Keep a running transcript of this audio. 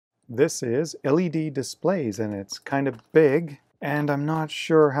This is LED displays, and it's kind of big, and I'm not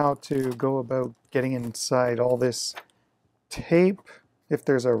sure how to go about getting inside all this tape, if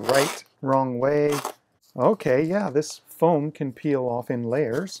there's a right, wrong way. Okay, yeah, this foam can peel off in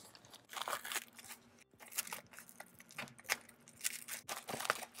layers.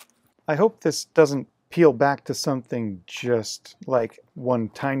 I hope this doesn't peel back to something just like one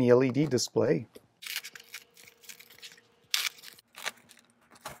tiny LED display.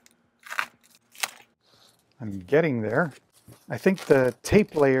 I'm getting there. I think the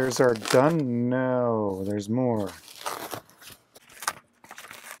tape layers are done. No, there's more.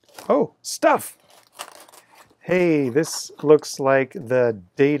 Oh, stuff! Hey, this looks like the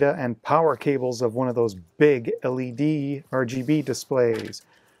data and power cables of one of those big LED RGB displays.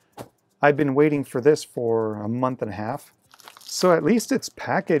 I've been waiting for this for a month and a half. So at least it's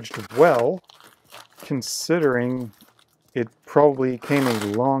packaged well, considering it probably came a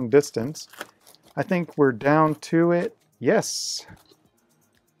long distance. I think we're down to it. Yes.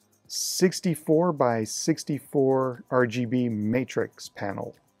 64 by 64 RGB matrix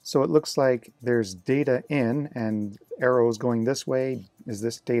panel. So it looks like there's data in and arrows going this way. Is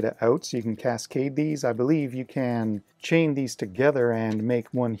this data out? So you can cascade these. I believe you can chain these together and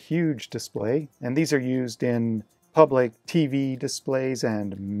make one huge display. And these are used in public TV displays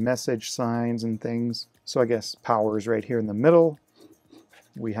and message signs and things. So I guess power is right here in the middle.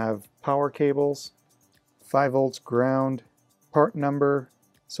 We have power cables, 5 volts ground, part number.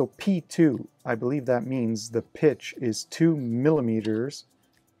 So P2, I believe that means the pitch is 2 millimeters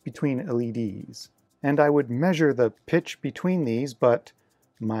between LEDs. And I would measure the pitch between these, but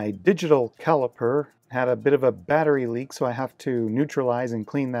my digital caliper had a bit of a battery leak, so I have to neutralize and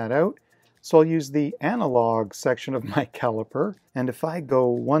clean that out. So I'll use the analog section of my caliper. And if I go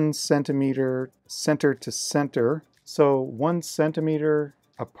 1 centimeter center to center, so 1 centimeter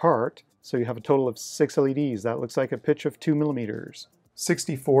apart, so you have a total of 6 LEDs. That looks like a pitch of 2 millimeters.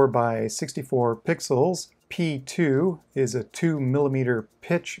 64 by 64 pixels. P2 is a 2 millimeter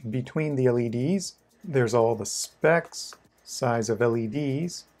pitch between the LEDs. There's all the specs, size of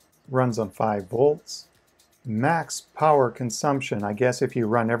LEDs, runs on 5 volts. Max power consumption, I guess if you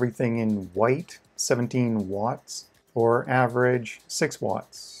run everything in white, 17 watts, or average 6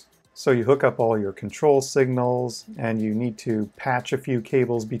 watts. So you hook up all your control signals, and you need to patch a few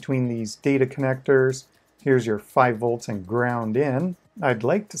cables between these data connectors. Here's your 5 volts and ground in. I'd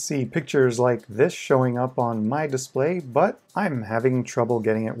like to see pictures like this showing up on my display, but I'm having trouble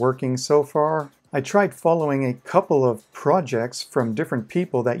getting it working so far. I tried following a couple of projects from different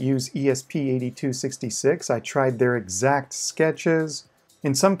people that use ESP8266. I tried their exact sketches.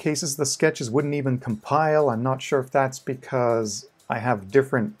 In some cases, the sketches wouldn't even compile. I'm not sure if that's because I have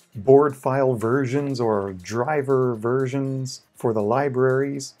different board file versions or driver versions for the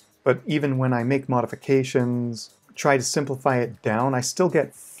libraries. But even when I make modifications, try to simplify it down, I still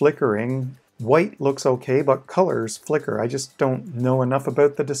get flickering. White looks okay, but colors flicker. I just don't know enough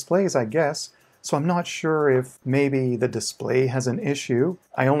about the displays, I guess. So I'm not sure if maybe the display has an issue.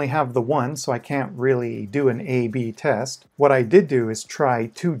 I only have the one, so I can't really do an A/B test. What I did do is try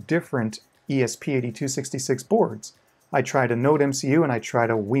 2 different ESP8266 boards. I tried a Node MCU and I tried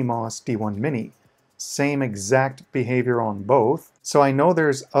a Wemos D1 Mini. Same exact behavior on both. So I know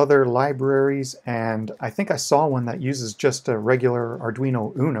there's other libraries, and I think I saw one that uses just a regular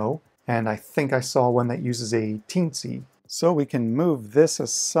Arduino Uno, and I think I saw one that uses a Teensy. So we can move this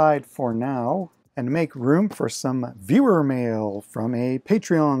aside for now and make room for some viewer mail from a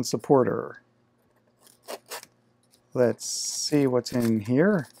Patreon supporter. Let's see what's in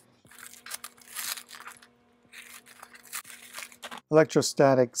here.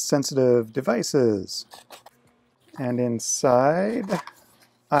 Electrostatic sensitive devices. And inside,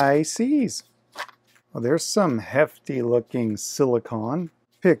 ICs. Well, there's some hefty looking silicon.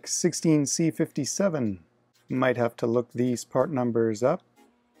 PIC 16C57. Might have to look these part numbers up.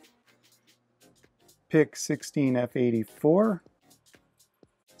 PIC 16F84,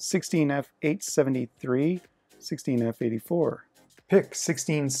 16F873, 16F84. PIC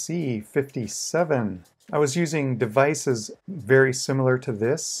 16C57. I was using devices very similar to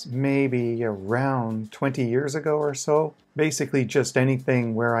this, maybe around 20 years ago or so. Basically just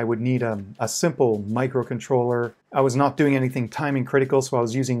anything where I would need a simple microcontroller. I was not doing anything timing critical, so I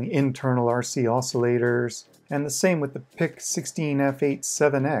was using internal RC oscillators. And the same with the PIC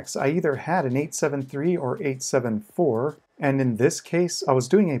 16F87X. I either had an 873 or 874. And in this case, I was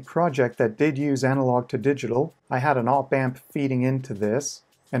doing a project that did use analog to digital. I had an op-amp feeding into this,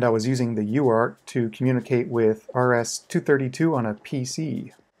 and I was using the UART to communicate with RS-232 on a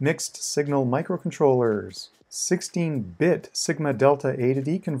PC. Mixed signal microcontrollers. 16-bit sigma delta A to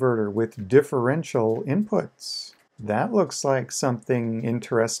D converter with differential inputs. That looks like something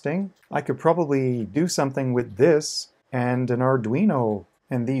interesting. I could probably do something with this and an Arduino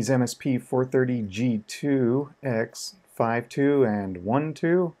and these MSP430G2X52 and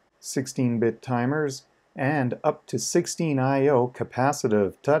 12 16-bit timers and up to 16 I/O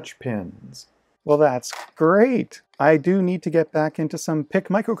capacitive touch pins. Well, that's great! I do need to get back into some PIC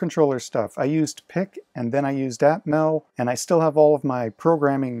microcontroller stuff. I used PIC and then I used ATMEL, and I still have all of my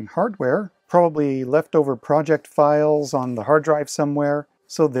programming hardware, probably leftover project files on the hard drive somewhere,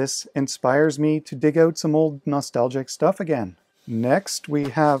 so this inspires me to dig out some old nostalgic stuff again. Next, we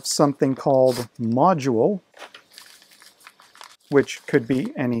have something called Module, which could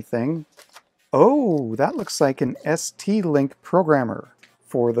be anything. Oh, that looks like an ST-Link programmer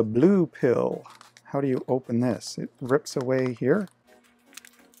for the blue pill. How do you open this? It rips away here.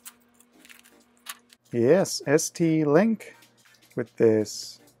 Yes, ST-Link with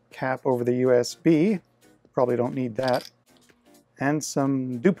this cap over the USB. Probably don't need that. And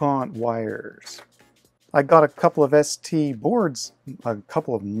some DuPont wires. I got a couple of ST boards a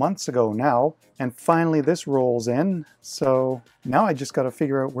couple of months ago now, and finally this rolls in, so now I just got to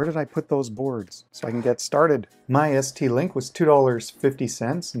figure out where did I put those boards so I can get started. My ST-Link was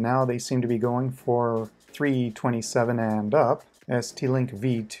 $2.50, now they seem to be going for $3.27 and up. ST-Link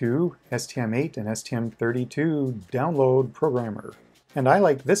V2, STM8, and STM32 download programmer. And I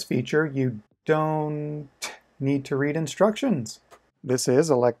like this feature, you don't need to read instructions. This is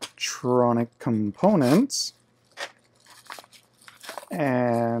electronic components,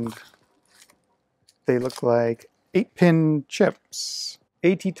 and they look like 8-pin chips.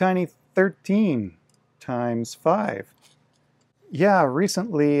 ATTiny13 times 5. Yeah,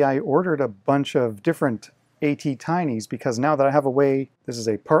 recently I ordered a bunch of different ATTinies because now that I have a way, this is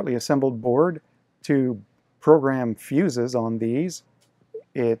a partly assembled board, to program fuses on these,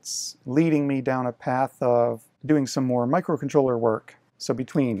 it's leading me down a path of doing some more microcontroller work. So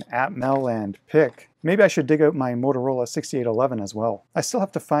between ATMEL and PIC, maybe I should dig out my Motorola 6811 as well. I still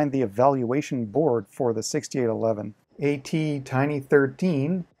have to find the evaluation board for the 6811.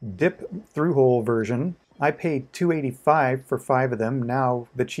 ATTiny13 dip through-hole version. I paid $285 for 5 of them. Now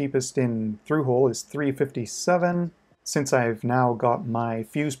the cheapest in through-hole is $357. Since I've now got my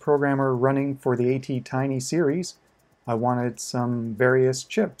fuse programmer running for the ATTiny series, I wanted some various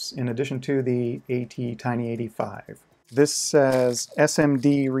chips in addition to the ATTiny85. This says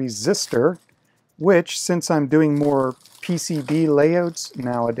SMD Resistor, which, since I'm doing more PCB layouts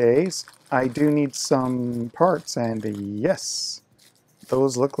nowadays, I do need some parts, and yes,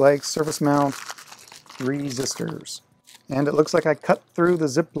 those look like surface mount resistors. And it looks like I cut through the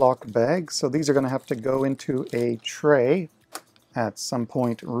Ziploc bag, so these are going to have to go into a tray at some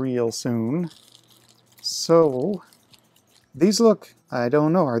point real soon. So these look, I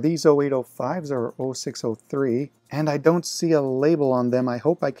don't know, are these 0805s or 0603? And I don't see a label on them. I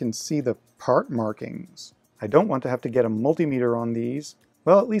hope I can see the part markings. I don't want to have to get a multimeter on these.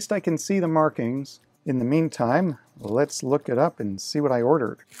 Well, at least I can see the markings. In the meantime, let's look it up and see what I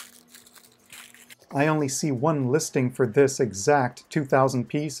ordered. I only see one listing for this exact 2,000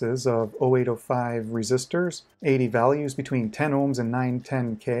 pieces of 0805 resistors, 80 values between 10 ohms and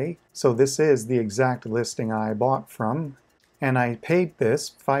 910K. So this is the exact listing I bought from. And I paid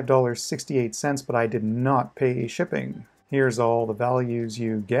this $5.68, but I did not pay shipping. Here's all the values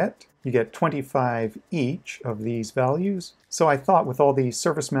you get. You get 25 each of these values. So I thought with all these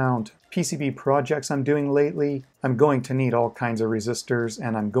surface mount PCB projects I'm doing lately, I'm going to need all kinds of resistors,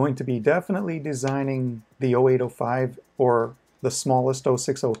 and I'm going to be definitely designing the 0805 or the smallest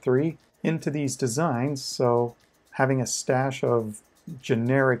 0603 into these designs, so having a stash of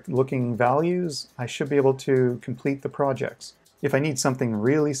generic looking values, I should be able to complete the projects. If I need something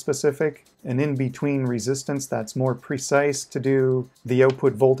really specific, an in-between resistance that's more precise to do the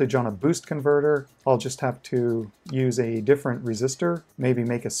output voltage on a boost converter, I'll just have to use a different resistor, maybe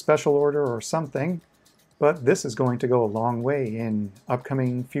make a special order or something. But this is going to go a long way in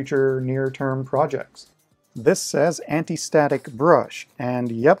upcoming future near-term projects. This says AntiStatic brush,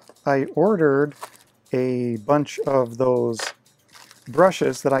 and yep, I ordered a bunch of those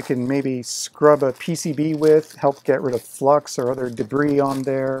brushes that I can maybe scrub a PCB with, help get rid of flux or other debris on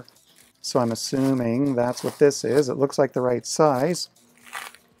there. So I'm assuming that's what this is. It looks like the right size.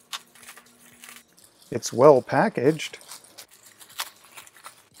 It's well packaged.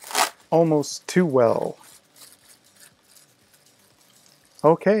 Almost too well.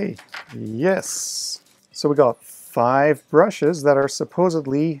 Okay, yes. So we got 5 brushes that are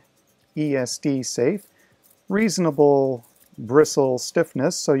supposedly ESD safe. Reasonable bristle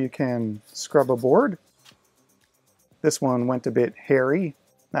stiffness so you can scrub a board. This one went a bit hairy.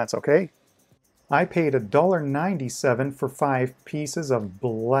 That's okay. I paid $1.97 for 5 pieces of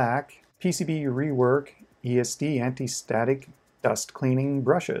black PCB rework ESD AntiStatic dust cleaning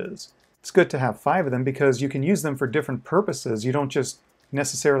brushes. It's good to have 5 of them because you can use them for different purposes. You don't just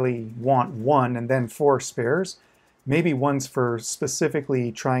necessarily want one and then 4 spares. Maybe one's for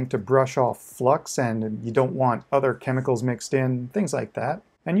specifically trying to brush off flux and you don't want other chemicals mixed in, things like that.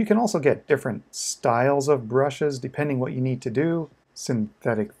 And you can also get different styles of brushes depending what you need to do.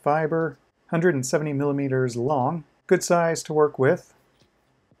 Synthetic fiber, 170 millimeters long, good size to work with.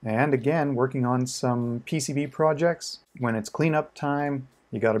 And again, working on some PCB projects, when it's cleanup time,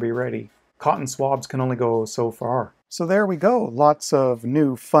 you gotta be ready. Cotton swabs can only go so far. So there we go, lots of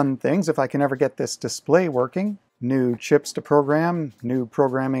new fun things if I can ever get this display working. New chips to program, new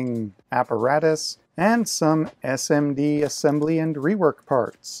programming apparatus, and some SMD assembly and rework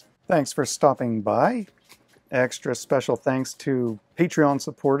parts. Thanks for stopping by. Extra special thanks to Patreon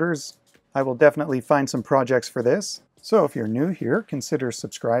supporters. I will definitely find some projects for this. So if you're new here, consider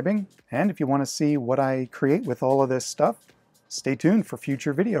subscribing. And if you want to see what I create with all of this stuff, stay tuned for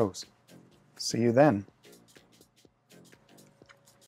future videos. See you then.